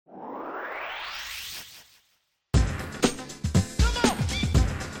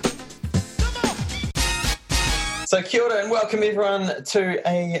So kia ora and welcome everyone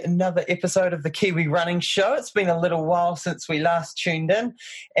to another episode of the Kiwi Running Show. It's been a little while since we last tuned in,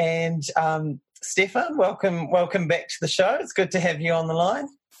 and Stefan, welcome back to the show. It's good to have you on the line.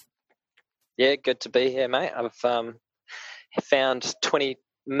 Yeah, good to be here, mate. I've found 20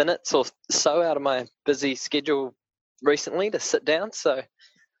 minutes or so out of my busy schedule recently to sit down, so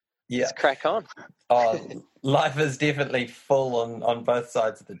let's crack on. Life is definitely full on both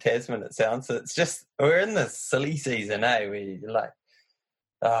sides of the Tasman, it sounds. So it's just, we're in this silly season, where you're like,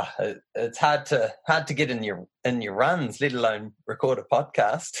 it's hard to get in your runs, let alone record a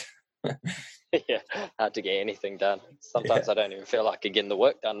podcast. Yeah, hard to get anything done. Sometimes I don't even feel like getting the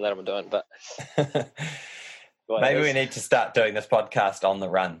work done that I'm doing, but maybe we need to start doing this podcast on the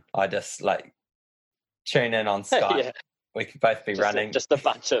run. I just tune in on Skype. Yeah. We could both be running. Just a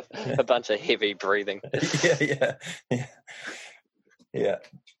bunch of heavy breathing. Yeah.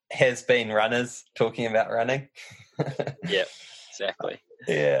 Has been runners talking about running. Yeah, exactly.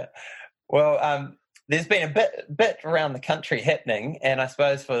 Yeah. Well, there's been a bit around the country happening, and I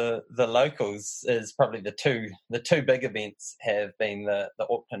suppose for the locals is probably the two big events have been the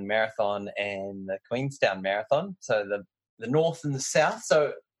Auckland Marathon and the Queenstown Marathon. So the north and the south.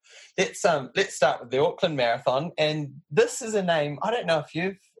 So let's start with the Auckland Marathon, and this is a name, I don't know if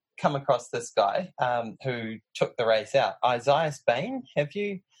you've come across this guy who took the race out, Isaiah Bain. Have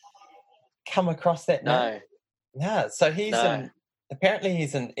you come across that name? No. Yeah, so apparently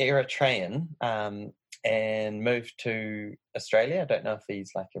he's an Eritrean and moved to Australia. I don't know if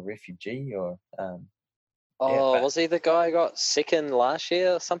he's like a refugee or... was he the guy who got second last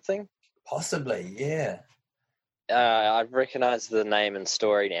year or something? Possibly, yeah. I recognise the name and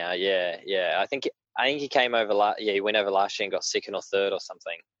story now. Yeah. I think he came over. He went over last year and got second or third or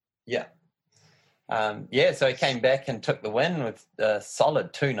something. Yeah. So he came back and took the win with a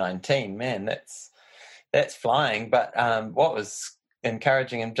solid 2:19. Man, that's flying. But what was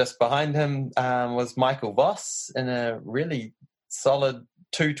encouraging him just behind him was Michael Voss in a really solid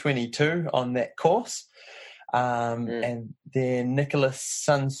 2:22 on that course. And then Nicholas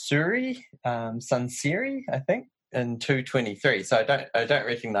Sunseri, I think, in 2:23. So I don't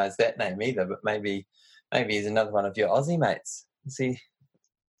recognise that name either, but maybe he's another one of your Aussie mates. Is he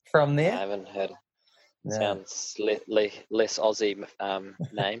from there? I haven't heard. No. Sounds less Aussie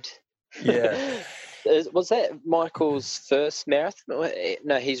named. Yeah. Was that Michael's first marathon?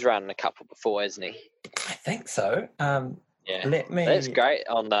 No, he's run a couple before, hasn't he? I think so. Yeah, that's great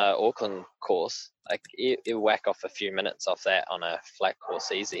on the Auckland course. Like you whack off a few minutes off that on a flat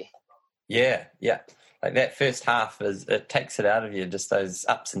course easy. Yeah. Like that first half it takes it out of you, just those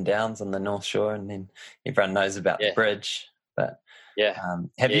ups and downs on the North Shore, and then everyone knows about the bridge. But have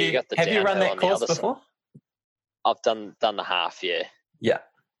you run that course before? I've done the half. Yeah. Yeah,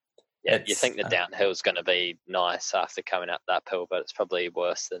 you think the downhill's going to be nice after coming up the uphill, but it's probably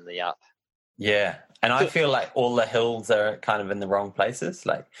worse than the up. Yeah, and I feel like all the hills are kind of in the wrong places.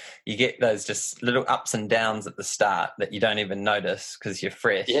 Like you get those just little ups and downs at the start that you don't even notice because you're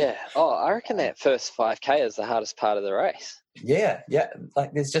fresh. Yeah. Oh, I reckon that first 5K is the hardest part of the race. Yeah.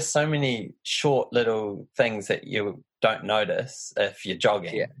 Like there's just so many short little things that you don't notice if you're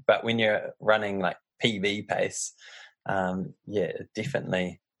jogging. Yeah. But when you're running like PB pace, it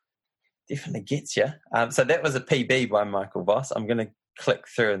definitely gets you. So that was a PB by Michael Voss. I'm going to click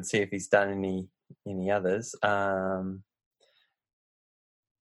through and see if he's done any others. Let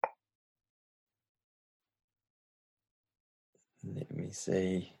me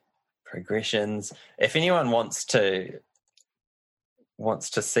see progressions. If anyone wants to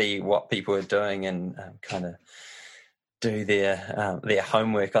see what people are doing and kind of do their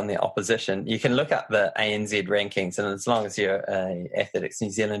homework on their opposition, you can look up the ANZ rankings, and as long as you're a Athletics New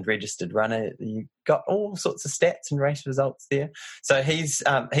Zealand registered runner, you've got all sorts of stats and race results there. So he's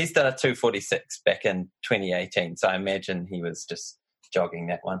done a 2:46 back in 2018, so I imagine he was just jogging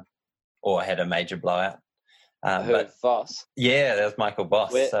that one or had a major blowout. Voss? Yeah, that was Michael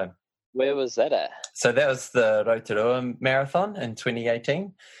Voss. Where was that at? So that was the Rotorua Marathon in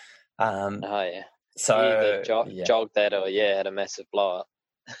 2018. Oh yeah. So jogged that or had a massive blow up.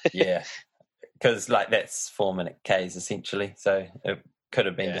 Yeah, because that's 4-minute Ks essentially, so it could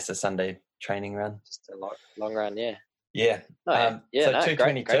have been just a Sunday training run, just a long run. So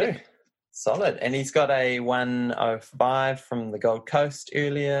 2:22, great. Solid. And he's got a 1:05 from the Gold Coast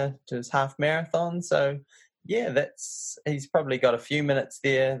earlier to his half marathon, so he's probably got a few minutes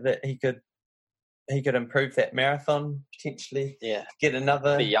there that he could improve that marathon potentially. Get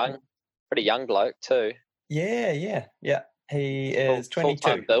another pretty young bloke too. Yeah. He is 22.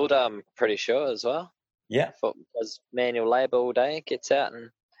 Full-time builder, I'm pretty sure as well. Yeah. Does manual labour all day, gets out and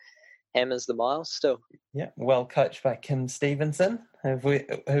hammers the miles still. Yeah, well coached by Kim Stevenson,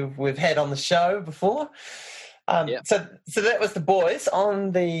 who we've had on the show before. So that was the boys.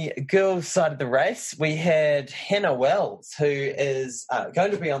 On the girls' side of the race, we had Hannah Wells, who is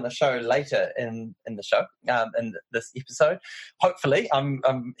going to be on the show later in the show, in this episode. Hopefully, I'm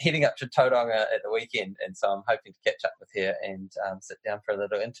heading up to Tauranga at the weekend, and so I'm hoping to catch up with her and sit down for a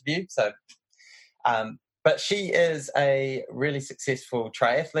little interview. So, but she is a really successful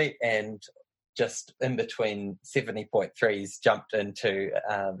triathlete, and just in between 70.3s, jumped into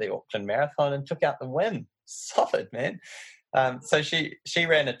the Auckland Marathon and took out the win. Solid, man. So she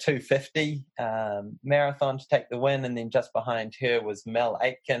ran a 2:50 marathon to take the win, and then just behind her was Mel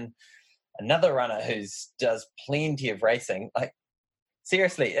Aitken, another runner who does plenty of racing. Like,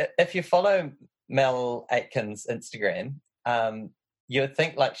 seriously, if you follow Mel Aitken's Instagram, you'd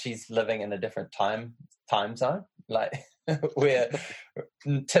think like she's living in a different time zone, like where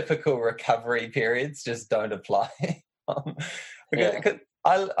typical recovery periods just don't apply.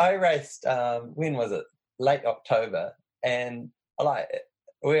 I raced, when was it? Late October, and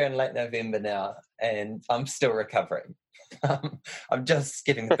we're in late November now, and I'm still recovering. I'm just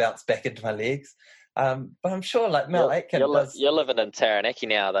getting the bounce back into my legs. But I'm sure, like Mel Aitken, you're living in Taranaki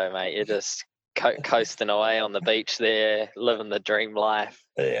now, though, mate. You're just coasting away on the beach there, living the dream life.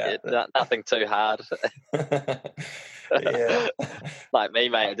 Yeah, nothing too hard. Yeah, like me,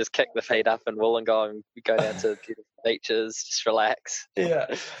 mate. Just kick the feet up in Wollongong, go down to beautiful beaches, just relax. Yeah,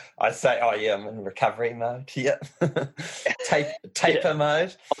 I say, I'm in recovery mode. Yeah, taper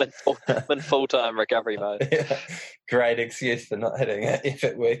mode. I'm in full-time recovery mode. Yeah. Great excuse for not hitting an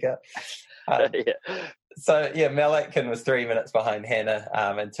effort workout. So, Mel Aitken was 3 minutes behind Hannah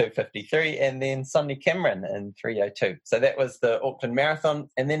in 2:53, and then Sonia Cameron in 3:02. So that was the Auckland Marathon.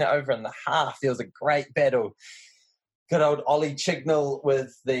 And then over in the half, there was a great battle. Good old Ollie Chignall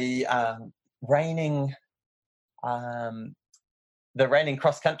with the reigning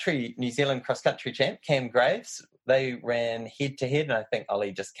cross-country, New Zealand cross-country champ, Cam Graves. They ran head-to-head, and I think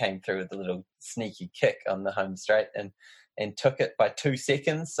Ollie just came through with a little sneaky kick on the home straight and took it by 2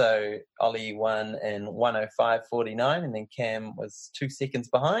 seconds. So Ollie won in 1:05.49, and then Cam was 2 seconds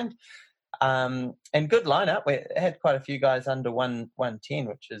behind. And good lineup. We had quite a few guys under 1:10,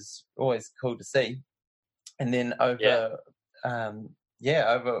 which is always cool to see. And then over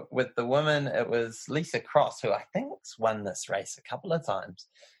with the women, it was Lisa Cross, who I think's won this race a couple of times.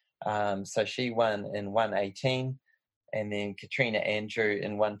 So she won in 1:18. And then Katrina Andrew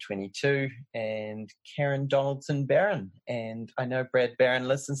in 1:22, and Karen Donaldson-Barron. And I know Brad Barron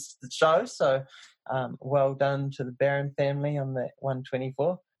listens to the show, so well done to the Barron family on that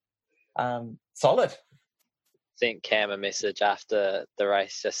 1:24. Solid. Sent Cam a message after the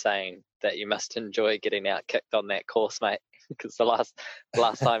race just saying that you must enjoy getting out kicked on that course, mate, because the last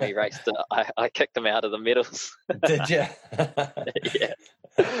time he raced it, I kicked him out of the medals. Did you? Yeah.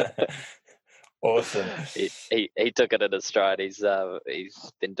 Awesome. He took it in his stride. He's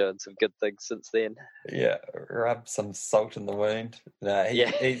been doing some good things since then. Yeah, rub some salt in the wound. No,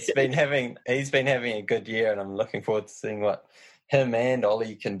 he's been having a good year, and I'm looking forward to seeing what him and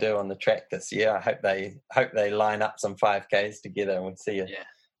Ollie can do on the track this year. I hope they line up some 5Ks together, and we'll see a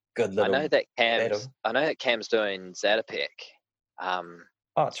good little. I know that Cam's doing Zatopek. I'm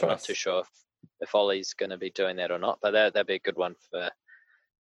not too sure if Ollie's going to be doing that or not, but that'd be a good one for.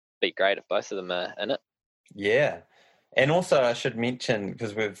 Be great if both of them are in it. Yeah. And also I should mention,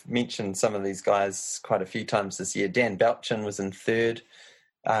 because we've mentioned some of these guys quite a few times this year, Dan Belchin was in third,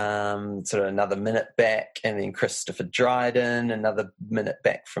 sort of another minute back, and then Christopher Dryden, another minute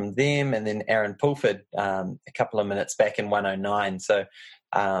back from them, and then Aaron Pulford, a couple of minutes back in 1:09. So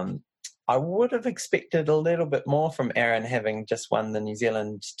I would have expected a little bit more from Aaron, having just won the New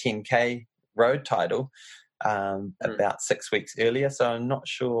Zealand 10K road title. About 6 weeks earlier, so I'm not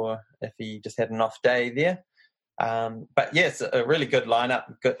sure if he just had an off day there. But yes, a really good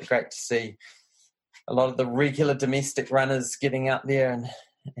lineup. Great to see a lot of the regular domestic runners getting out there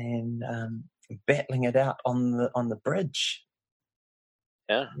and battling it out on the bridge.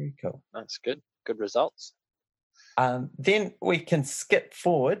 Yeah, very cool. That's good. Good results. Then we can skip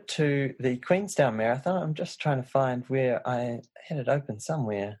forward to the Queenstown Marathon. I'm just trying to find where I had it open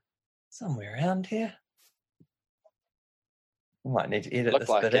somewhere around here. Might need to edit this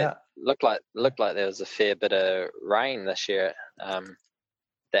bit out. Looked like there was a fair bit of rain this year.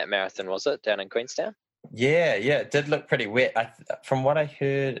 That marathon, was it, down in Queenstown? Yeah, it did look pretty wet. From what I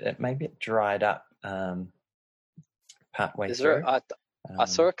heard, maybe it dried up partway through. I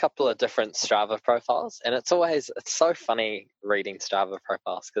saw a couple of different Strava profiles, and it's so funny reading Strava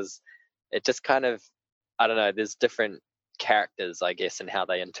profiles because it just kind of, I don't know, there's different characters, I guess, and how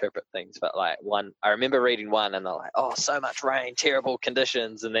they interpret things. But like I remember reading one and they're like, oh, so much rain, terrible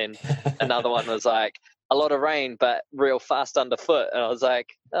conditions. And then another one was like, a lot of rain, but real fast underfoot. And I was like,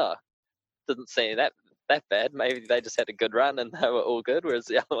 oh, didn't seem that bad. Maybe they just had a good run and they were all good, whereas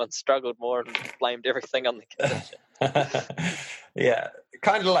the other one struggled more and blamed everything on the condition. Yeah,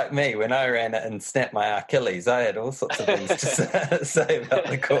 kind of like me when I ran it and snapped my Achilles. I had all sorts of things to say about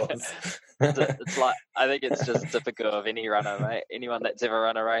the course. It's like, I think it's just typical of any runner, mate. Anyone that's ever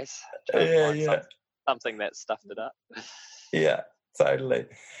run a race, something that stuffed it up. Yeah, totally.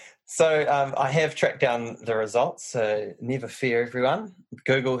 So I have tracked down the results, so never fear, everyone.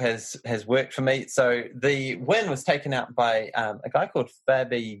 Google has worked for me. So the win was taken out by a guy called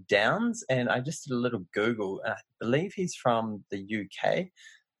Fabi Downs, and I just did a little Google, and I believe he's from the UK.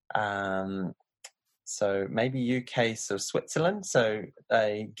 So maybe UK, so Switzerland. So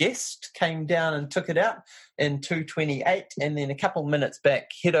a guest came down and took it out in 2:28, and then a couple minutes back,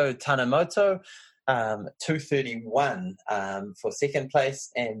 Hiro Tanamoto, 2:31 for second place,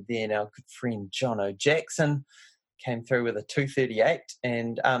 and then our good friend Jono Jackson came through with a 2:38,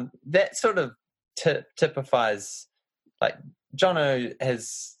 and that sort of typifies, like, Jono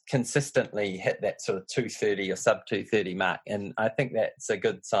has consistently hit that sort of 2:30 or sub 2:30 mark, and I think that's a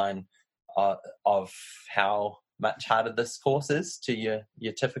good sign of how much harder this course is to your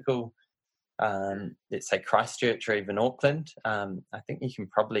typical, let's say, Christchurch or even Auckland. I think you can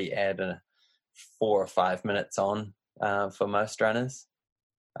probably add 4 or 5 minutes on for most runners.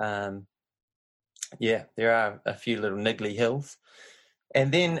 Yeah, there are a few little niggly hills.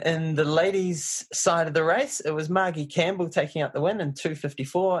 And then in the ladies' side of the race, it was Margie Campbell taking out the win in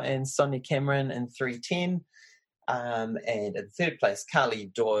 2:54 and Sonia Cameron in 3:10. And in third place, Carly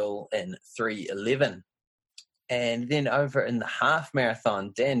Doyle in 3:11. And then over in the half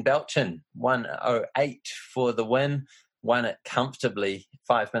marathon, Dan Belchin, 1:08 for the win, won it comfortably,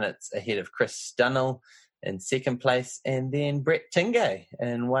 5 minutes ahead of Chris Dunnell in second place, and then Brett Tingay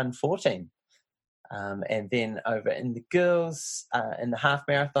in 1:14. And then over in the girls, in the half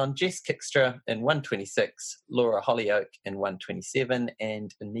marathon, Jess Kickstra in 1:26, Laura Hollyoak in 1:27,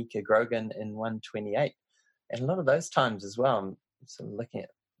 and Anika Grogan in 1:28. And a lot of those times as well, I'm sort of looking at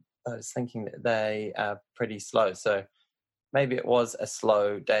those thinking that they are pretty slow. So maybe it was a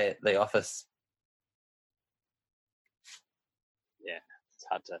slow day at the office. Yeah, it's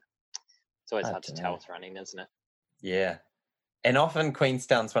always hard to tell with running, isn't it? Yeah. And often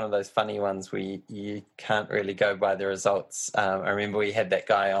Queenstown's one of those funny ones where you can't really go by the results. I remember we had that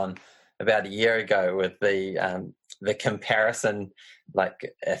guy on about a year ago with the comparison,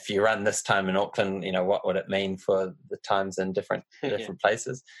 like, if you run this time in Auckland, what would it mean for the times in different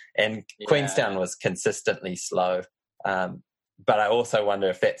places? And Queenstown was consistently slow. But I also wonder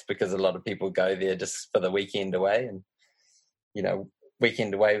if that's because a lot of people go there just for the weekend away and,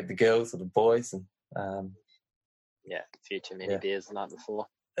 weekend away with the girls or the boys. And a few too many beers the night before.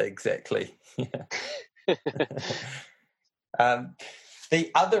 Exactly. Yeah.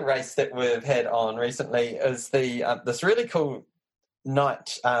 The other race that we've had on recently is this really cool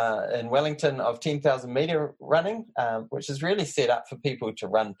night in Wellington of 10,000 metre running, which is really set up for people to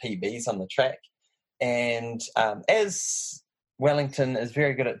run PBs on the track. And as Wellington is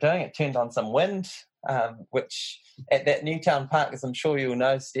very good at doing, it turned on some wind, which at that Newtown Park, as I'm sure you'll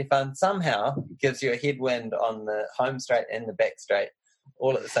know, Stefan, somehow gives you a headwind on the home straight and the back straight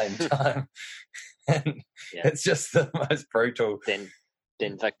all at the same time. And it's just the most brutal. Been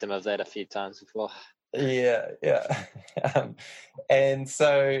victim of that a few times before. Yeah. And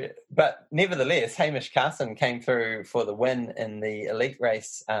so, but nevertheless, Hamish Carson came through for the win in the elite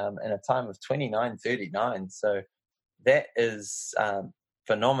race in a time of 29:39. So that is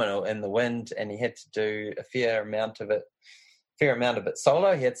phenomenal in the wind, and he had to do a fair amount of it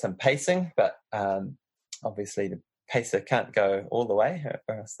solo. He had some pacing, but obviously the pacer can't go all the way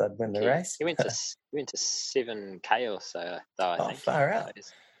or else they'd win the race. He went to 7K or so, though, I think. Far out.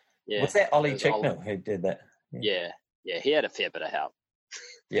 Yeah. Was that Ollie Chicknell who did that? Yeah, he had a fair bit of help.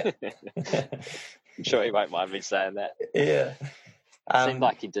 Yeah. I'm sure he won't mind me saying that. Yeah. Seemed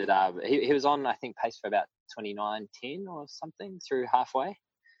like he did. He was on, I think, pace for about 29:10 or something through halfway.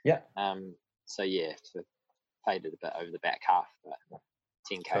 Yeah. So faded a bit over the back half, but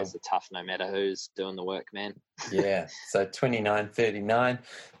 10K is tough no matter who's doing the work, man. Yeah, so 29:39.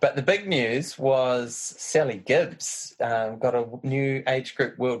 But the big news was Sally Gibbs got a new age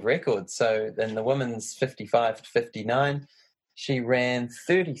group world record. So in the women's 55 to 59, she ran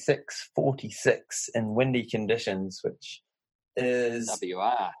 36:46 in windy conditions, which is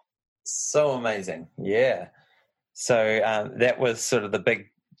so amazing. Yeah. So that was sort of the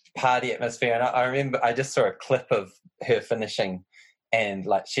big party atmosphere. And I remember I just saw a clip of her finishing, and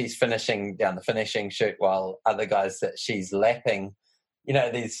like she's finishing down the finishing chute while other guys that she's lapping, you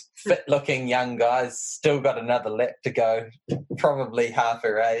know, these fit-looking young guys still got another lap to go, probably half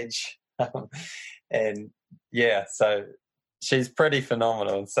her age. And yeah, so she's pretty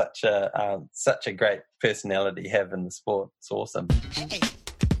phenomenal and such a great personality to have in the sport. It's awesome.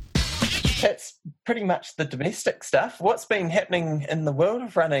 That's pretty much the domestic stuff. What's been happening in the world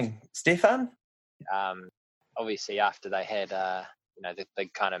of running, Stefan? Obviously, after they had the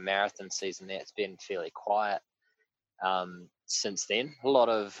big kind of marathon season there, it's been fairly quiet since then. A lot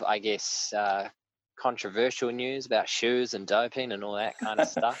of, I guess, controversial news about shoes and doping and all that kind of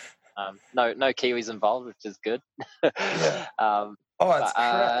stuff. No Kiwis involved, which is good. Yeah.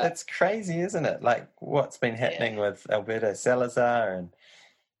 It's crazy, isn't it? Like what's been happening with Alberto Salazar and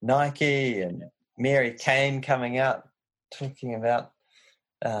Nike and Mary Cain coming out talking about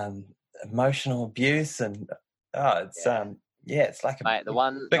emotional abuse, and it's like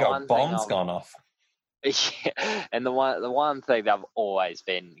big old bomb's gone off. Yeah, and the one thing that I've always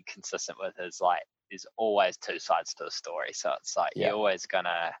been consistent with is like there's always two sides to a story. So it's like you're always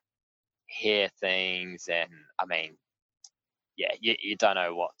gonna hear things, and I mean, you don't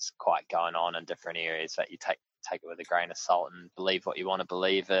know what's quite going on in different areas, but you take it with a grain of salt and believe what you want to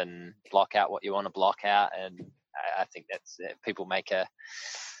believe and block out what you want to block out. And I think that's it. People make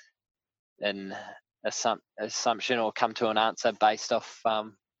an assumption or come to an answer based off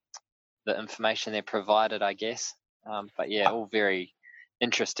the information they're provided, I guess. But yeah, all very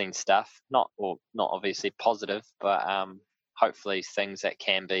interesting stuff. Not obviously positive, but hopefully things that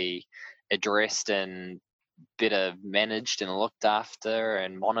can be addressed and better managed and looked after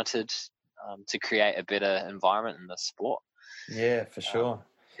and monitored to create a better environment in the sport. Yeah, for sure.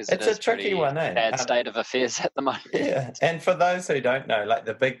 It's a tricky one, eh? Bad state of affairs at the moment. Yeah, and for those who don't know, like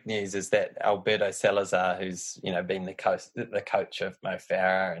the big news is that Alberto Salazar, who's been the coach of Mo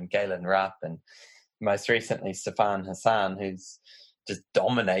Farah and Galen Rupp, and most recently Stefan Hassan, who's just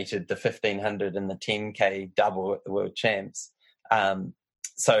dominated the 1500 and the 10K double at the World Champs.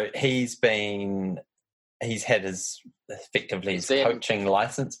 So he's had his coaching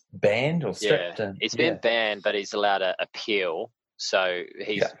license banned or stripped. Yeah, he's been banned, but he's allowed to appeal. So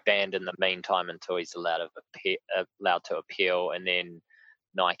he's banned in the meantime until he's allowed to appeal, and then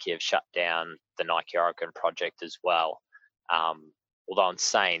Nike have shut down the Nike Oregon project as well. Although in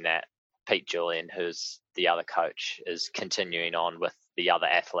saying that, Pete Julian, who's the other coach, is continuing on with the other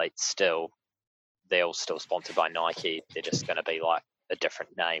athletes still. They're all still sponsored by Nike. They're just going to be like a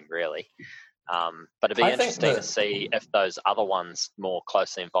different name, really. But it'd be interesting to see if those other ones more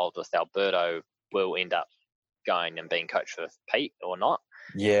closely involved with Alberto will end up going and being coached with Pete or not.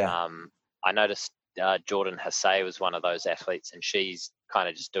 Yeah. I noticed Jordan Hasay was one of those athletes, and she's kind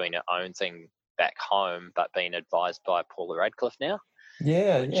of just doing her own thing back home, but being advised by Paula Radcliffe now.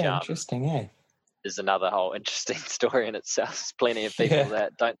 Yeah, interesting, yeah. Is another whole interesting story in itself. There's plenty of people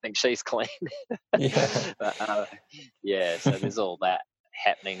that don't think she's clean. But, so there's all that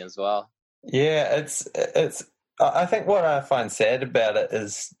happening as well. Yeah, it's. I think what I find sad about it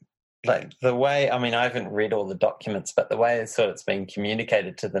is like the way. I mean, I haven't read all the documents, but the way it's been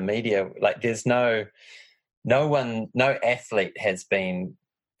communicated to the media, like there's no athlete has been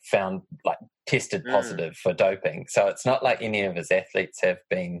found like tested positive for doping. So it's not like any of his athletes have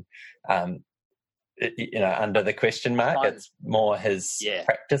been, under the question mark. It's more his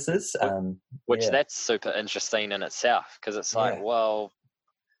practices. Which that's super interesting in itself, because it's like, I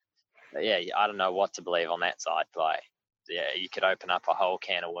don't know what to believe on that side. Like, you could open up a whole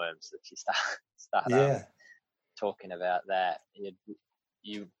can of worms if you start talking about that.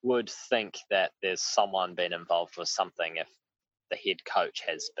 You would think that there's someone been involved with something if the head coach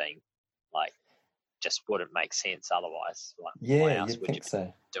has been. Like, just wouldn't make sense otherwise. Like, why else would you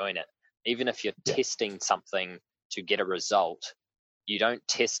be doing it? Even if you're testing something to get a result, you don't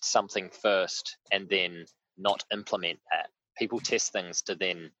test something first and then not implement that. People test things to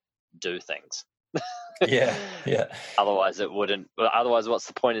then do things. Otherwise it wouldn't. Otherwise, what's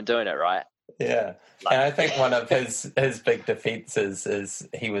the point in doing it, right? Yeah. And I think one of his big defenses is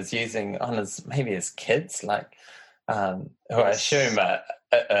he was using on his kids, like who I assume are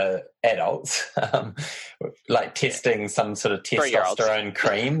adults, like testing some sort of testosterone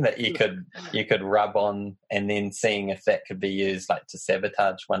cream that you could rub on, and then seeing if that could be used like to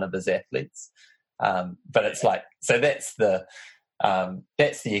sabotage one of his athletes. But it's like, so that's the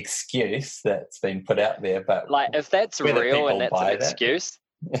excuse that's been put out there. But like, if that's real and that's an excuse,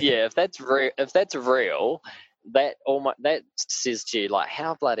 if that's real, that says to you like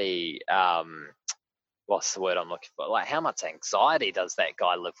how bloody what's the word I'm looking for? Like, how much anxiety does that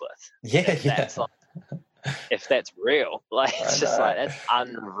guy live with? Yeah, That's like, if that's real, like, it's just like, that's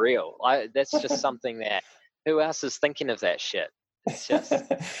unreal. That's just something that, who else is thinking of that shit? It's just,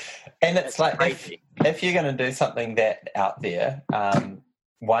 and it's like, if you're going to do something that out there,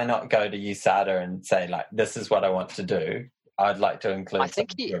 why not go to USADA and say, like, this is what I want to do. I'd like to include some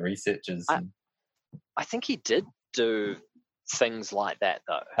of your researchers. I think he did do things like that,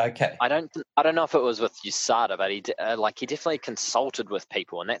 though. Okay. I don't know if it was with USADA, but he definitely consulted with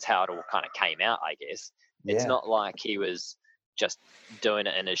people, and that's how it all kind of came out, I guess. It's not like he was just doing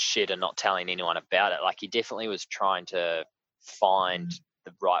it in his shed and not telling anyone about it. Like, he definitely was trying to find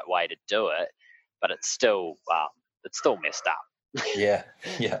the right way to do it, but it's still messed up. Yeah.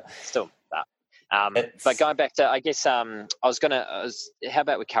 Still messed up. But going back to, I guess, how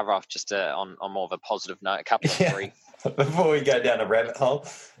about we cover off just on more of a positive note, a couple of brief before we go down a rabbit hole.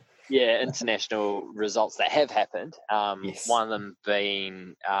 Yeah, international results that have happened. One of them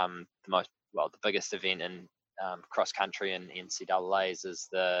being the biggest event in cross country and NCAA's is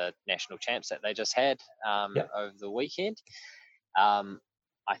the national champs that they just had over the weekend.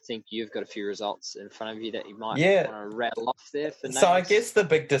 I think you've got a few results in front of you that you might want to rattle off there for names. So I guess the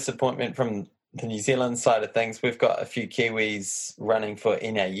big disappointment from the New Zealand side of things, we've got a few Kiwis running for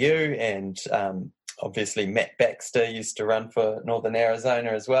NAU, and obviously Matt Baxter used to run for Northern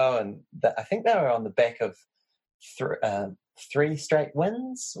Arizona as well, and I think they were on the back of three straight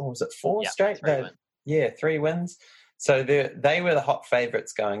wins, or was it four straight? 3 wins. So they were the hot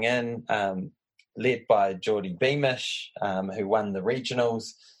favourites going in, led by Geordie Beamish, who won the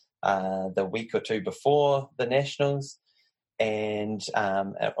regionals the week or two before the nationals, and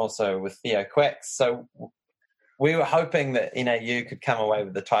also with Theo Quacks. So we were hoping that NAU could come away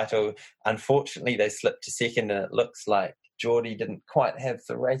with the title. Unfortunately, they slipped to second, and it looks like Geordie didn't quite have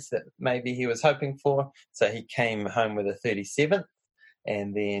the race that maybe he was hoping for. So he came home with a 37th,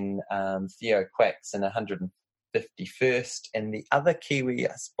 and then Theo Quacks in 151st. And the other Kiwi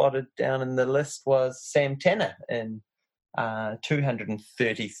I spotted down in the list was Sam Tanner in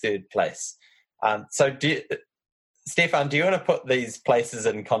 233rd place. Stefan, do you want to put these places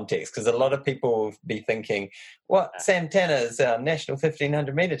in context? Because a lot of people will be thinking, Sam Tanner is our national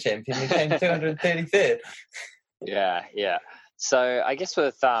 1,500 metre champion. He came 233rd. Yeah. So I guess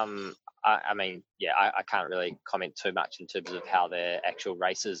with, I can't really comment too much in terms of how their actual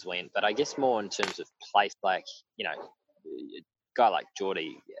races went, but I guess more in terms of place, like, a guy like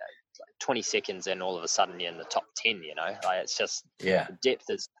Geordie, 20 seconds and all of a sudden you're in the top 10, like, it's just, the depth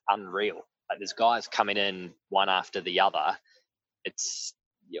is unreal. Like, there's guys coming in one after the other. It's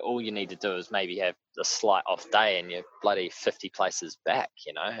all you need to do is maybe have a slight off day and you're bloody 50 places back,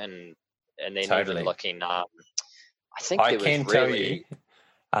 and then totally. Even looking, I was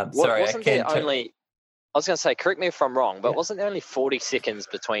going to say, correct me if I'm wrong, but wasn't there only 40 seconds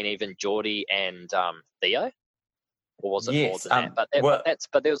between even Geordie and Theo? Or was it more than that?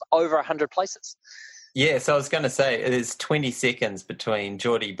 But there was over 100 places. Yeah, so I was going to say there's 20 seconds between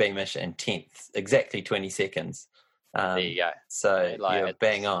Geordie Beamish and 10th, exactly 20 seconds. There you go. So you're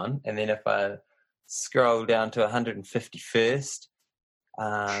bang on. And then if I scroll down to 151st,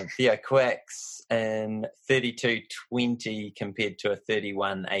 Theo Quacks in 32:20 compared to a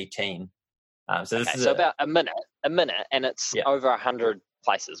 31:18. So this is about a minute, and it's over 100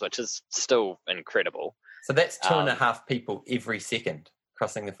 places, which is still incredible. So that's 2.5 people every second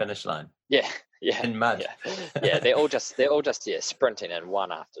crossing the finish line. Yeah. In mud. Yeah. They're all just sprinting in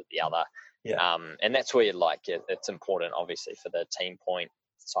one after the other. Yeah. And that's where it's important, obviously, for the team point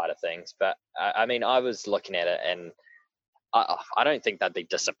side of things. But I was looking at it, and I don't think they'd be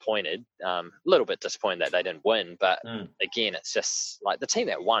disappointed. A little bit disappointed that they didn't win, but again, it's just like the team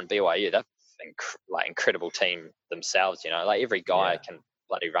that won, BYU, they're incredible team themselves. Like, every guy can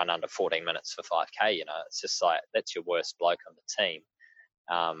bloody run under 14 minutes for 5K. It's just like, that's your worst bloke on the team.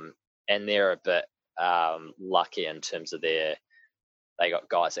 And they're a bit lucky in terms of they got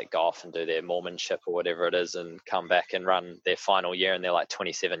guys that go off and do their Mormonship or whatever it is and come back and run their final year, and they're like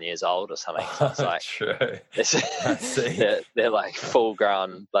 27 years old or something. So it's like, true. I see. They're like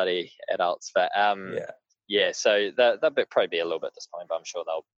full-grown bloody adults. But so they'll probably be a little bit disappointed, but I'm sure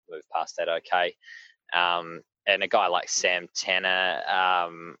they'll move past that okay. And a guy like Sam Tanner, I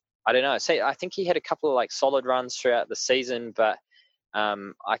don't know. I think he had a couple of like solid runs throughout the season, but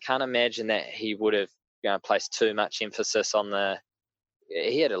I can't imagine that he would have placed too much emphasis on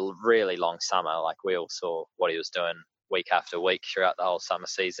he had a really long summer. Like, we all saw what he was doing week after week throughout the whole summer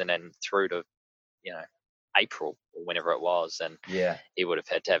season and through to, April or whenever it was. And he would have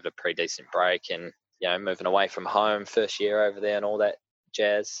had to have a pretty decent break, and, moving away from home, first year over there and all that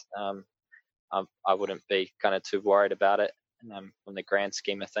jazz. I wouldn't be kind of too worried about it on the grand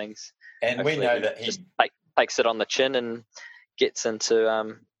scheme of things. And hopefully we know that he just takes it on the chin and gets into a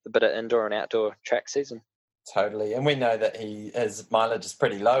bit of indoor and outdoor track season. Totally. And we know that his mileage is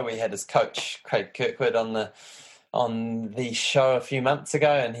pretty low. We had his coach, Craig Kirkwood, on the show a few months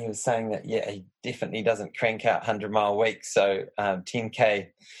ago, and he was saying that, he definitely doesn't crank out 100-mile weeks. So 10K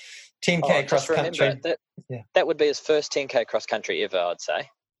cross-country. That would be his first 10K cross-country ever, I'd say.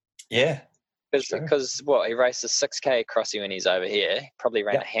 Yeah. Because he races 6K crossy when he's over here. He probably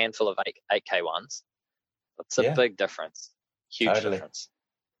ran a handful of 8K ones. It's a big difference. Huge difference.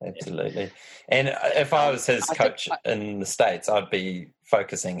 Absolutely. And if I was his coach in the States, I'd be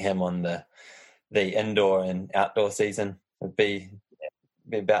focusing him on the indoor and outdoor season. Would be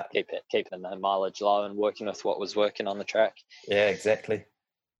about keeping the mileage low and working with what was working on the track. Yeah, exactly.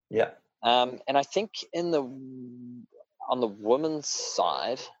 Yeah. And I think on the women's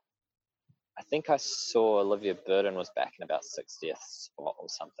side, I think I saw Olivia Burden was back in about 60th spot or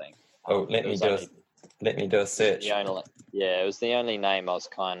something. Oh, let me do a search. It was the only name I was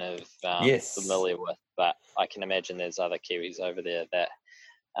kind of familiar with, but I can imagine there's other Kiwis over there that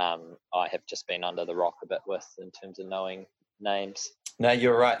I have just been under the rock a bit with in terms of knowing names. No,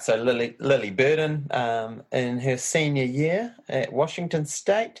 you're right. So Lily Burden in her senior year at Washington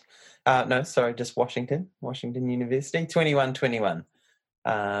State. Just Washington University, 21:21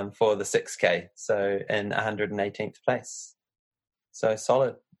 for the 6K. So in 118th place. So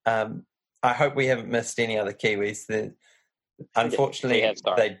solid. I hope we haven't missed any other Kiwis. Unfortunately,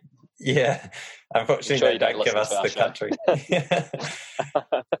 they don't give us the country.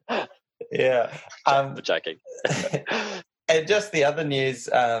 Yeah. I'm joking. And just the other news,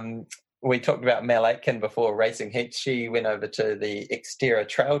 we talked about Mel Aitken before Racing Heat. She went over to the Xterra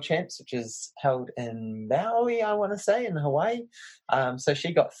Trail Champs, which is held in Maui, I want to say, in Hawaii. So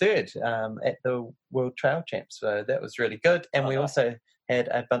she got third at the World Trail Champs. So that was really good. And we also had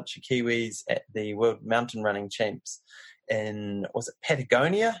a bunch of Kiwis at the World Mountain Running Champs in, was it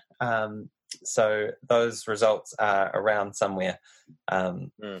Patagonia? So those results are around somewhere.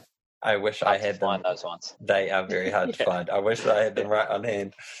 I wish I had them. Find those ones. They are very hard to find. I wish I had them right on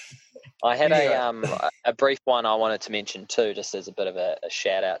hand. I had a brief one I wanted to mention too, just as a bit of a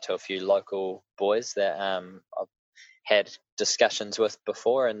shout out to a few local boys that I've had discussions with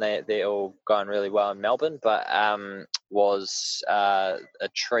before, and they're all going really well in Melbourne. But was a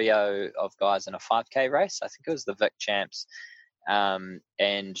trio of guys in a 5K race. I think it was the Vic Champs.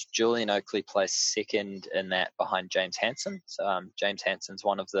 And Julian Oakley placed second in that behind James Hansen. So James Hansen's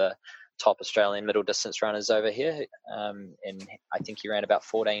one of the top Australian middle distance runners over here, and I think he ran about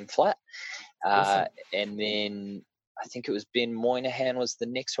 14 flat. Awesome. And then I think it was Ben Moynihan was the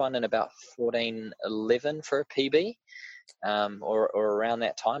next one in about 14:11 for a PB, or around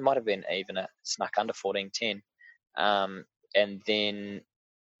that time. Might have been even snuck under 14:10. And then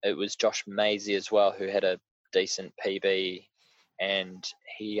it was Josh Maisie as well, who had a decent PB. And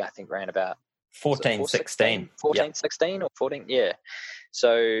he, I think, ran about 14:16. 14:16 or 14, yeah.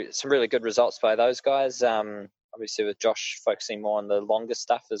 So some really good results by those guys. Obviously, with Josh focusing more on the longer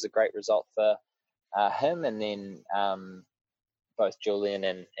stuff, there's a great result for him. And then both Julian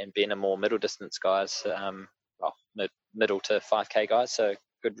and Ben are more middle distance guys, middle to 5K guys. So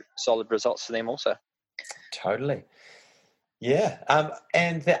good, solid results for them also. Totally. Yeah,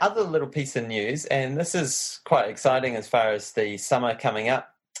 and the other little piece of news, and this is quite exciting as far as the summer coming up,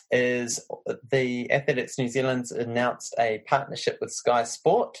 is the Athletics New Zealand's announced a partnership with Sky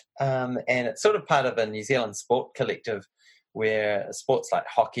Sport, and it's sort of part of a New Zealand sport collective where sports like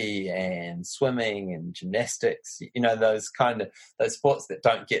hockey and swimming and gymnastics, those sports that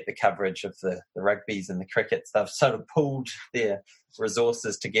don't get the coverage of the rugbys and the crickets, they've sort of pooled their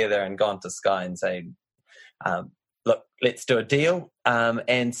resources together and gone to Sky and say, look, let's do a deal.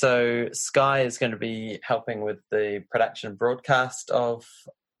 And so Sky is going to be helping with the production and broadcast of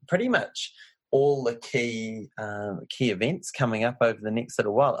pretty much all the key events coming up over the next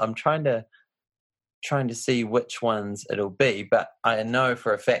little while. I'm trying to see which ones it'll be, but I know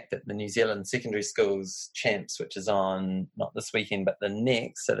for a fact that the New Zealand Secondary Schools Champs, which is on not this weekend but the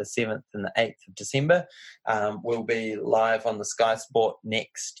next, so the 7th and the 8th of December, will be live on the Sky Sport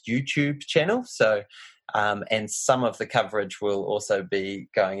Next YouTube channel. So and some of the coverage will also be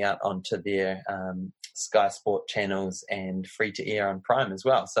going out onto their Sky Sport channels and free to air on Prime as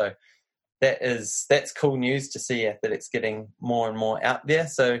well. So that's cool news to see athletics getting more and more out there.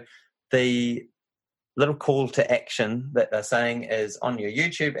 So the little call to action that they're saying is on your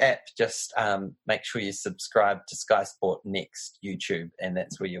YouTube app, just make sure you subscribe to Sky Sport Next YouTube, and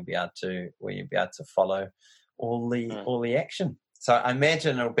that's where you'll be able to follow all the action. So I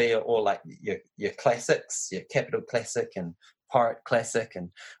imagine it'll be all like your classics, your Capital Classic and Porritt Classic and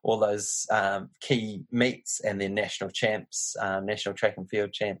all those key meets, and then national champs, national track and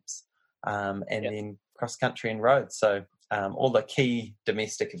field champs, and then cross country and road. So all the key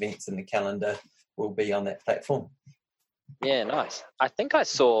domestic events in the calendar will be on that platform. Yeah, nice. I think I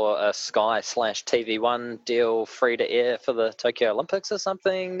saw a Sky/TV1 deal free to air for the Tokyo Olympics or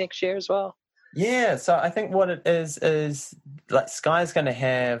something next year as well. Yeah, so I think what it is like Sky's going to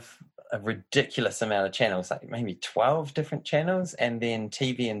have a ridiculous amount of channels, like maybe 12 different channels, and then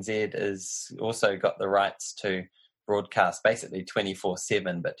TVNZ is also got the rights to broadcast basically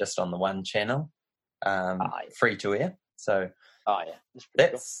 24/7, but just on the one channel, free to air. So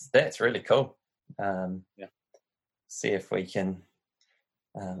that's really cool. See if we can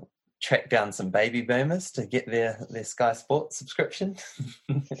track down some baby boomers to get their Sky Sports subscription.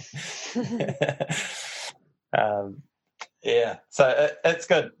 So it's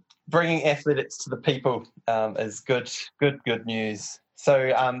good. Bringing athletics to the people is good news.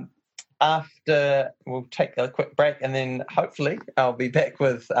 So after, we'll take a quick break, and then hopefully I'll be back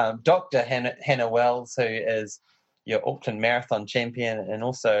with Dr. Hannah Wells, who is your Auckland Marathon champion and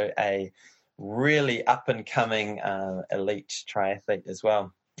also a really up-and-coming elite triathlete as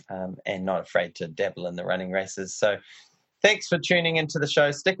well, and not afraid to dabble in the running races. So thanks for tuning into the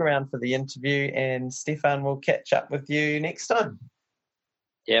show. Stick around for the interview, and Stefan will catch up with you next time.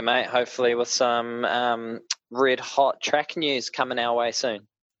 Yeah, mate, hopefully with some red-hot track news coming our way soon.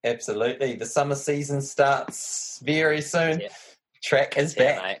 Absolutely. The summer season starts very soon. Yeah. Track is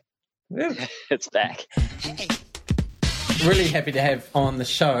back. Mate. It's back. Really happy to have on the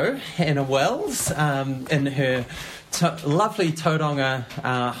show Hannah Wells in her lovely Tauranga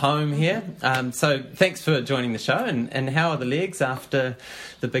home here. So thanks for joining the show. And how are the legs after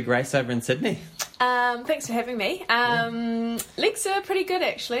the big race over in Sydney? Thanks for having me. Legs are pretty good,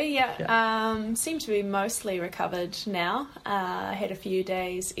 actually. Yeah. Seem to be mostly recovered now. I had a few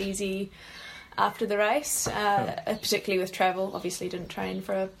days easy after the race, particularly with travel. Obviously didn't train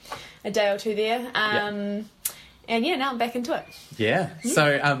for a day or two there. And now I'm back into it. Yeah.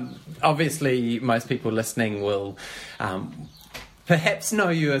 So obviously most people listening will perhaps know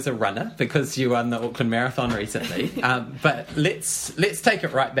you as a runner because you won the Auckland Marathon recently. But let's take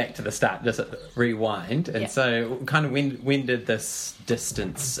it right back to the start, just rewind. And so kind of when did this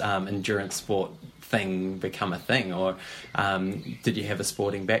distance endurance sport thing become a thing, or did you have a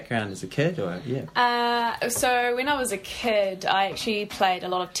sporting background as a kid, or so when I was a kid I actually played a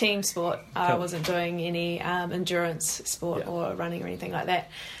lot of team sport. Cool. I wasn't doing any endurance sport or running or anything like that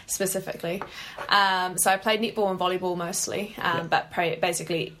specifically, so I played netball and volleyball mostly, but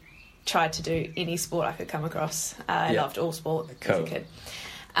basically tried to do any sport I could come across. I loved all sport as a kid,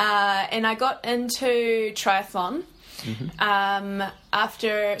 and I got into triathlon. Mm-hmm.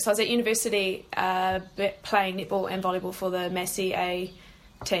 So I was at university playing netball and volleyball for the Massey A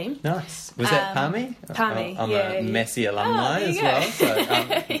team. Nice. Was that Palmy? Palmy, I'm a Massey alumni as well, so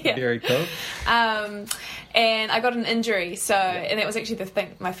very cool. And I got an injury, and that was actually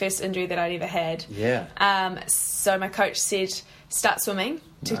my first injury that I'd ever had. Yeah. So my coach said, start swimming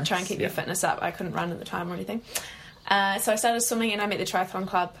to try and keep your fitness up. I couldn't run at the time or anything. So I started swimming, and I met the triathlon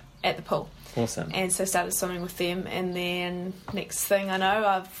club at the pool. Awesome. And so started swimming with them, and then next thing I know,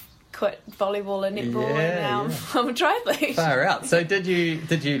 I've quit volleyball and netball, and now I'm a triathlete. Far out. So did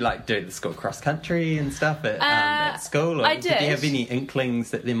you like do the school cross country and stuff at school? Or I did. Did you have any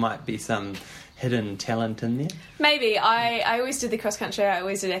inklings that there might be some hidden talent in there? Maybe. I always did the cross country. I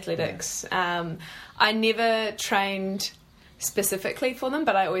always did athletics. Yeah. I never trained specifically for them,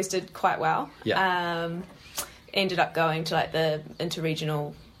 but I always did quite well. Yeah. Ended up going to like the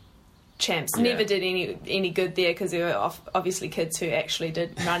interregional champs. Never did any good there because there were obviously kids who actually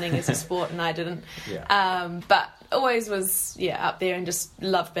did running as a sport and I didn't. But always was up there and just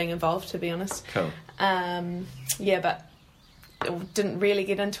loved being involved, to be honest. Cool. But didn't really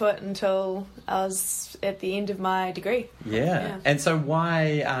get into it until I was at the end of my degree. And so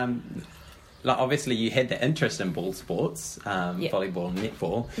why like obviously you had the interest in ball sports, volleyball and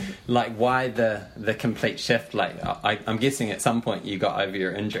netball. Mm-hmm. Like why the complete shift? Like I'm guessing at some point you got over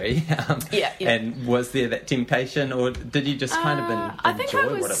your injury. And was there that temptation, or did you just kind of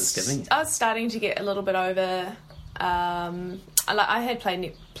enjoy what it was giving you? I was starting to get a little bit over. I had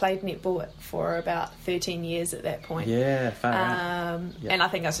played netball for about 13 years at that point. Yeah, far out. And I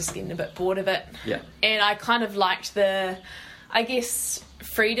think I was just getting a bit bored of it. Yeah. And I kind of liked the, I guess,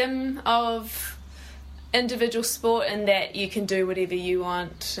 freedom of individual sport, and that you can do whatever you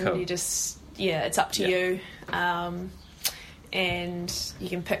want, and you just it's up to you, and you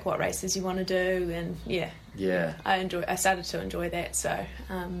can pick what races you want to do, and I started to enjoy that, so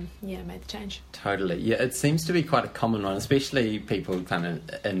made the change. Totally. Yeah, it seems to be quite a common one, especially people kind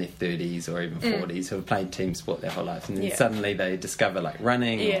of in their 30s or even 40s who have played team sport their whole life, and then suddenly they discover like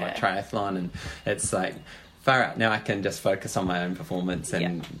running or like triathlon, and it's like far out. Now I can just focus on my own performance,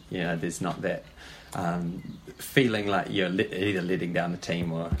 and there's not that feeling like you're either letting down the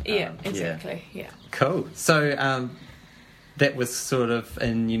team or exactly. Cool. So that was sort of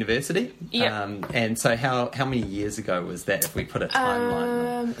in university. And so how many years ago was that, if we put a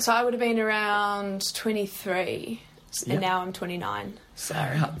timeline? So I would have been around 23, and now I'm 29. So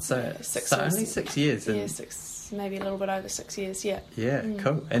only 6 years. Maybe a little bit over 6 years.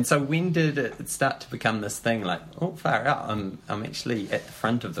 Cool. And so when did it start to become this thing like, oh, far out, I'm actually at the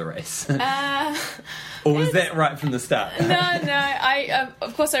front of the race? Or was that right from the start? No. I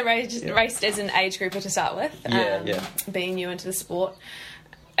of course I raced as an age grouper to start with. Being new into the sport,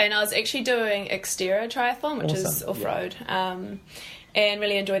 and I was actually doing Xterra triathlon, which is off-road. And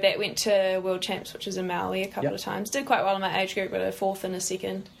really enjoyed that. Went to World Champs, which was in Maui, a couple of times. Did quite well in my age group, but a 4th and a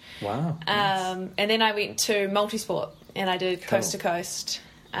 2nd. Wow. And then I went to multisport, and I did coast to coast.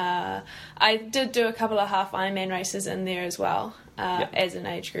 I did do a couple of half Ironman races in there as well, as an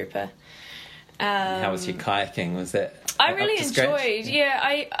age grouper. How was your kayaking? Was that I really enjoyed. Yeah,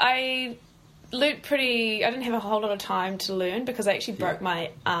 I learnt I didn't have a whole lot of time to learn because I actually broke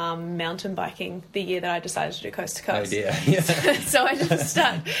my arm mountain biking the year that I decided to do coast to coast. Oh dear. Yeah. So I didn't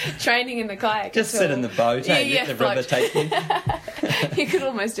start training in the kayak. Just sit in the boat, let the river take you. You could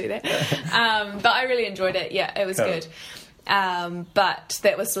almost do that. But I really enjoyed it. Yeah, it was good. But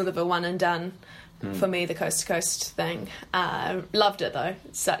that was sort of a one and done for me, the coast to coast thing. Loved it though.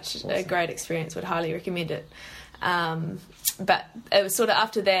 It's such a great experience. Would highly recommend it. But it was sort of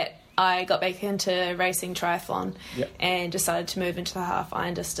after that I got back into racing triathlon and decided to move into the half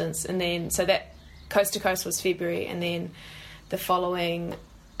iron distance, and then so that coast to coast was February, and then the following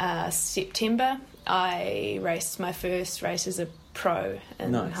September I raced my first race as a pro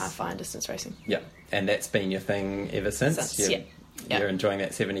in half iron distance racing. And that's been your thing ever since? You're enjoying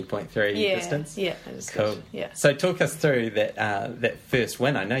that 70.3 distance? Yeah, it was cool. Good. Yeah. So talk us through that first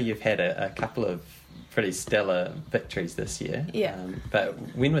win. I know you've had a couple of pretty stellar victories this year. But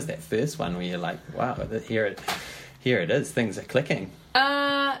when was that first one where you're like, wow, here it is, things are clicking?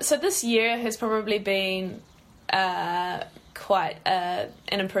 So this year has probably been quite an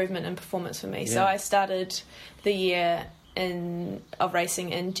improvement in performance for me. So I started the year of racing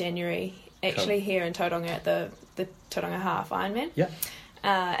in January, actually here in Tauranga at the Tauranga Half Ironman.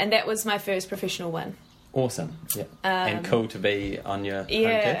 And that was my first professional win. Awesome. And cool to be on your home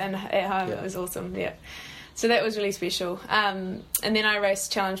turf. And at home it was awesome. So that was really special. And then I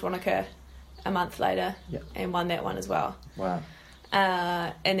raced Challenge Wanaka a month later and won that one as well. Wow.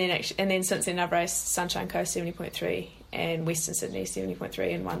 And then since then I've raced Sunshine Coast 70.3 and Western Sydney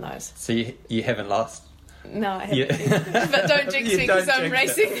 70.3 and won those. So you haven't lost? No, I haven't. But don't jinx me because I'm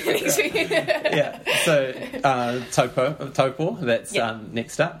racing next week. So Taupo, that's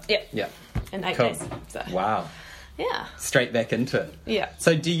next up? In 8 days. So. Wow. Yeah. Straight back into it. Yeah.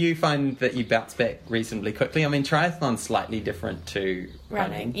 So do you find that you bounce back reasonably quickly? I mean, triathlon's slightly different to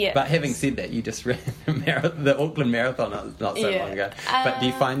running. But having said that, you just ran the Auckland Marathon not so long ago. But do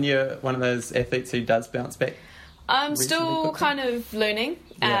you find you're one of those athletes who does bounce back? I'm still quickly? Kind of learning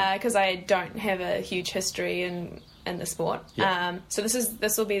because I don't have a huge history in the sport. So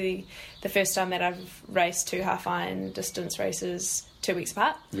this will be the first time that I've raced 2 half iron distance races 2 weeks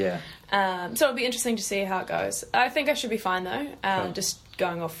apart. So it'll be interesting to see how it goes. I think I should be fine though. Just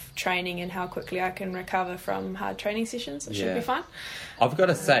going off training and how quickly I can recover from hard training sessions. It should be fine. I've got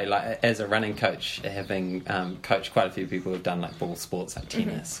to say, like as a running coach, having coached quite a few people who've done like ball sports like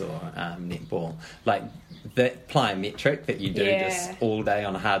tennis or netball, like that plyometric that you do just all day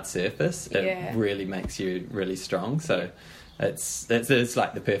on a hard surface, it really makes you really strong. So it's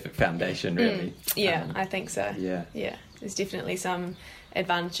like the perfect foundation, really. I think so. There's definitely some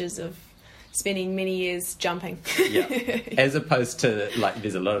advantages of spending many years jumping. As opposed to, like,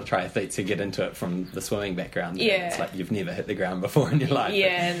 there's a lot of triathletes who get into it from the swimming background. It's like you've never hit the ground before in your life.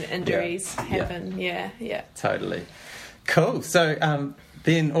 And injuries happen. Totally. Cool. So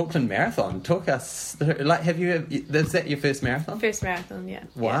then Auckland Marathon, talk us through, like, is that your first marathon? First marathon,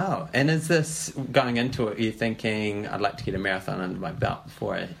 Wow. And is this, going into it, you're thinking, I'd like to get a marathon under my belt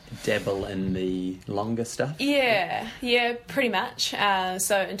before I dabble in the longer stuff? Yeah, pretty much.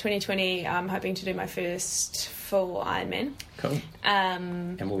 So in 2020, I'm hoping to do my first full Ironman. Cool.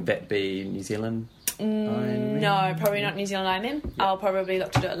 And will that be New Zealand Ironman? No, probably not New Zealand Ironman. I'll probably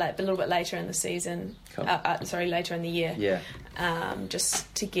look to do it a little bit later in the season. Cool. Later in the year.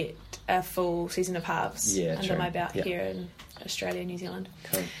 Just to get a full season of halves under my belt here in Australia, New Zealand.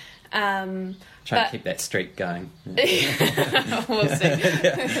 Cool. Try to keep that streak going. We'll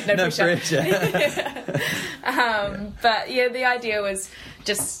see. No pressure. But yeah, the idea was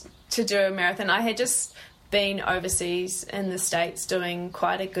just to do a marathon. I had just been overseas in the States doing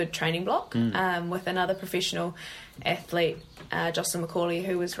quite a good training block with another professional athlete, Jocelyn McCauley,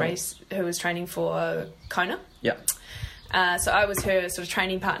 who was training for Kona. Yeah. So I was her sort of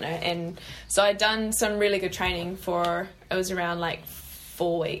training partner, and so I'd done some really good training it was around like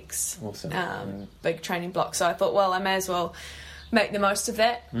 4 weeks. Awesome. Big training block. So I thought, well, I may as well make the most of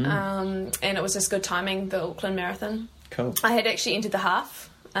that. And it was just good timing, the Auckland Marathon. Cool. I had actually entered the half,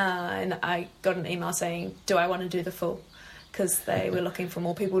 and I got an email saying, do I want to do the full? Because they were looking for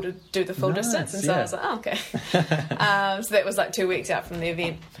more people to do the full distance. And so I was like, oh, okay. So that was like 2 weeks out from the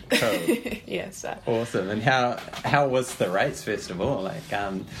event. Cool. Yeah, so. Awesome. And how was the race, first of all? Like,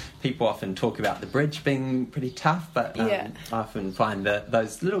 people often talk about the bridge being pretty tough, but I often find that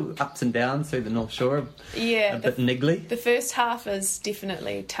those little ups and downs through the North Shore are a bit niggly. The first half is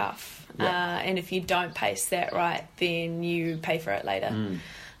definitely tough. Yeah. And if you don't pace that right, then you pay for it later.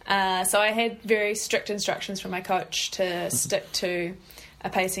 So I had very strict instructions from my coach to stick to a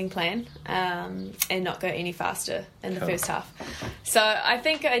pacing plan and not go any faster in the first half. So I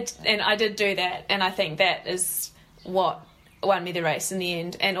think I did do that, and I think that is what won me the race in the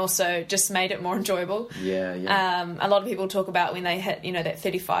end, and also just made it more enjoyable. Yeah. A lot of people talk about when they hit, that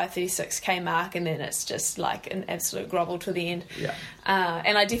 35, 36k mark, and then it's just like an absolute grovel to the end. Yeah.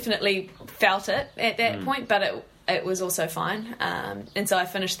 And I definitely felt it at that point, but it was also fine. And so I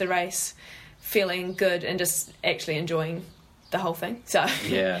finished the race feeling good and just actually enjoying the whole thing. So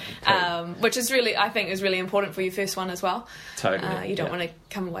which is really, I think, is really important for your first one as well. Totally. You don't want to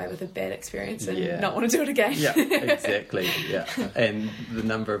come away with a bad experience and not want to do it again. Yeah, exactly. Yeah. And the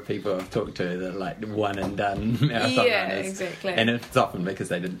number of people I've talked to that are like one and done marathon runners. Yeah, exactly. And it's often because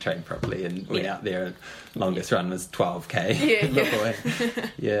they didn't train properly and went out there. Longest run was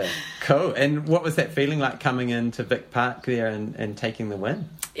 12k. Yeah. Cool. And what was that feeling like coming into Vic Park there and taking the win?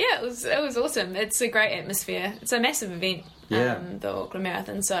 Yeah, it was awesome. It's a great atmosphere. It's a massive event. The Auckland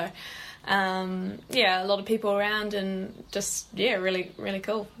Marathon. So, a lot of people around, and just really, really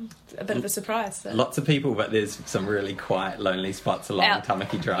cool. A bit of a surprise. So. Lots of people, but there's some really quiet, lonely spots along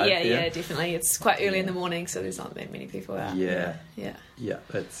Tamaki Drive. Yeah, definitely. It's quite early in the morning, so there's not that many people out. Yeah.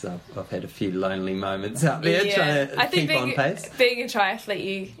 It's I've had a few lonely moments out there trying to keep on pace. Being a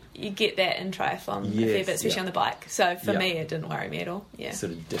triathlete, you get that in triathlon a fair bit, especially on the bike. So for me, it didn't worry me at all. Yeah.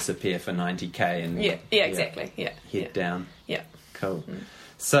 Sort of disappear for 90k and exactly. Head down. Yeah. Cool.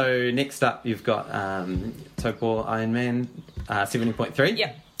 So next up, you've got Taupo Ironman 70.3.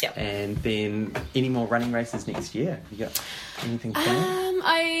 Yeah. And then any more running races next year? You got anything planned?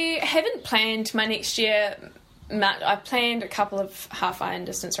 I haven't planned my next year. I planned a couple of half iron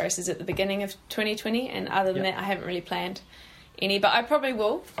distance races at the beginning of 2020, and other than that, I haven't really planned any. But I probably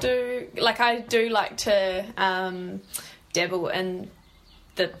will do. Like, I do like to dabble in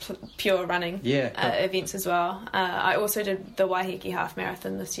the pure running events as well. I also did the Waiheke Half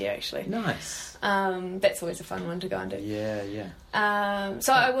Marathon this year, actually. Nice. That's always a fun one to go and do. Yeah.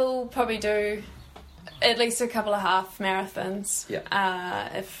 So I will probably do at least a couple of half marathons.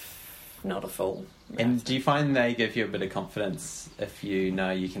 If not a full marathon. And do you find they give you a bit of confidence if you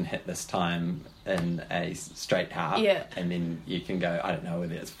know you can hit this time in a straight half? Yeah. And then you can go, I don't know,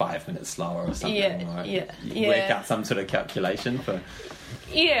 whether it's 5 minutes slower or something. You work out some sort of calculation for...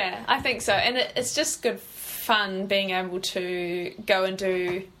 Yeah, I think so. And it's just good fun being able to go and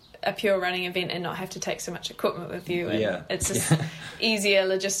do a pure running event and not have to take so much equipment with you. And it's just easier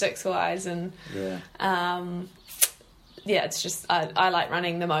logistics-wise. And it's just I like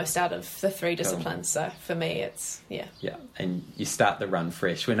running the most out of the three disciplines. So for me, it's Yeah, and you start the run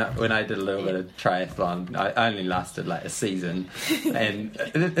fresh. When I did a little bit of triathlon, I only lasted like a season, and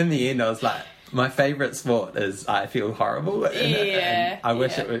in the end, I was like, my favourite sport is I feel horrible. And I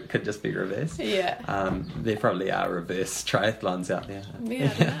wish it could just be reversed. There probably are reverse triathlons out there.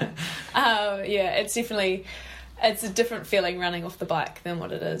 It's definitely... It's a different feeling running off the bike than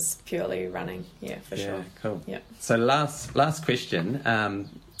what it is purely running. Yeah, for sure. Cool. Yeah. So last question.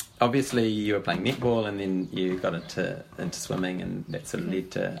 Obviously, you were playing netball, and then you got into swimming, and that sort of led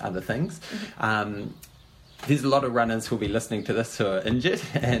to other things. There's a lot of runners who'll be listening to this who are injured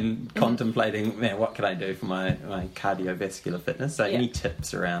and contemplating, man, what can I do for my cardiovascular fitness? So any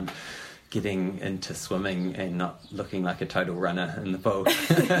tips around getting into swimming and not looking like a total runner in the pool?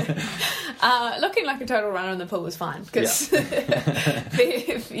 Looking like a total runner in the pool is fine, because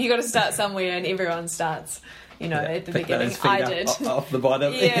you got to start somewhere, and everyone starts at the beginning. I did. Off the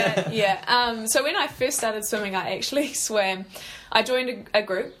bottom. Yeah. So when I first started swimming, I actually swam. I joined a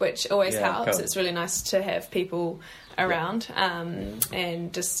group, which always helps. Cool. It's really nice to have people around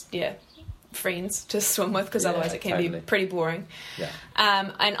and just, friends to swim with, because otherwise it can be pretty boring. Yeah.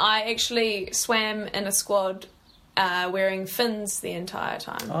 And I actually swam in a squad wearing fins the entire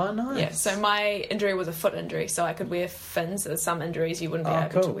time. Oh, nice. Yeah, so my injury was a foot injury, so I could wear fins. There's some injuries you wouldn't be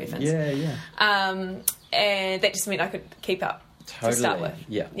able to wear fins. Yeah. And that just meant I could keep up to start with.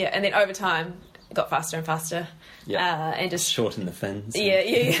 Yeah. And then over time, it got faster and faster. Yeah. And just shorten the fins. Yeah.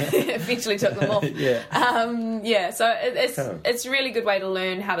 Eventually took them off. So cool. It's a really good way to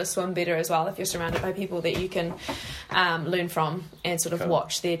learn how to swim better as well, if you're surrounded by people that you can learn from and sort of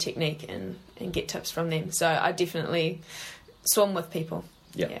watch their technique and get tips from them. So I definitely swim with people.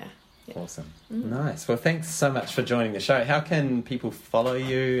 Yeah. Awesome. Nice. Well, thanks so much for joining the show. How can people follow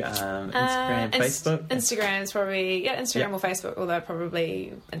you? Instagram, Facebook? Instagram is probably Instagram or Facebook, although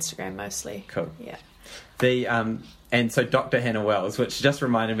probably Instagram mostly. Cool. Yeah. And so Dr. Hannah Wells, which just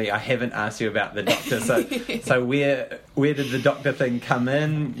reminded me, I haven't asked you about the doctor. So where did the doctor thing come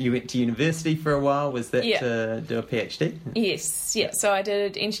in? You went to university for a while. Was that to do a PhD? Yes. Yeah. So I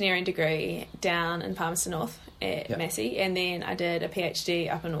did an engineering degree down in Palmerston North at Massey, and then I did a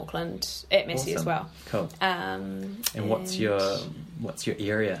PhD up in Auckland at Massey as well. Cool. And what's your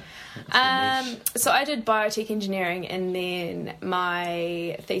area? So I did biotech engineering, and then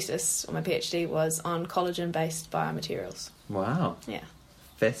my thesis or my PhD was on collagen-based biomaterials. Wow. Yeah.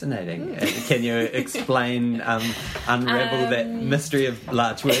 Fascinating. Can you explain, unravel that mystery of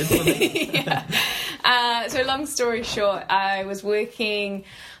large words for me? So long story short, I was working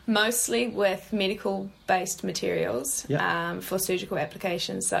mostly with medical-based materials for surgical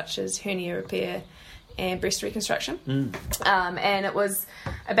applications such as hernia repair and breast reconstruction. And it was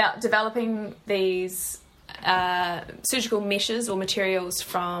about developing these surgical meshes or materials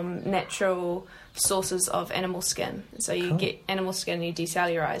from natural sources of animal skin. So you get animal skin and you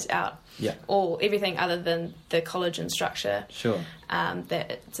decellularize out all everything other than the collagen structure. Sure.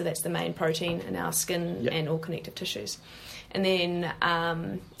 So that's the main protein in our skin and all connective tissues. And then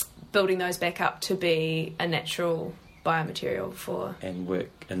building those back up to be a natural biomaterial for... And work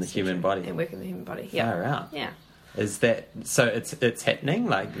in the human body. And work in the human body, yeah. Far out. Yeah. Is that... So it's happening,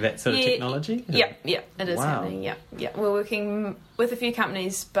 like that sort of technology? Yeah, it is happening, yeah. We're working with a few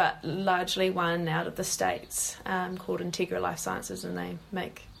companies, but largely one out of the States called Integra Life Sciences, and they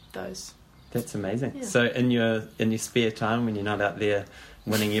make those. That's amazing. Yeah. So in your spare time, when you're not out there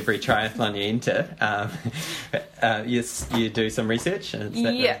winning every triathlon you enter, you do some research? At the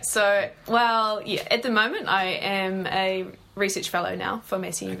moment I am a research fellow now for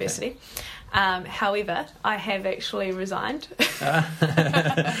Massey University. However, I have actually resigned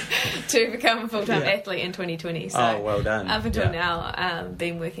to become a full-time athlete in 2020. So well done. Up until now,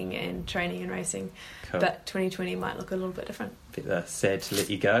 been working and training and racing. Cool. But 2020 might look a little bit different. Bit sad to let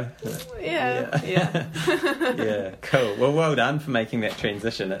you go. Yeah. Cool. Well done for making that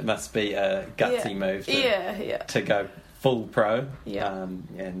transition. It must be a gutsy move to go full pro. Yeah.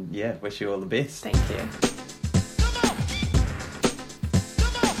 And wish you all the best. Thank you.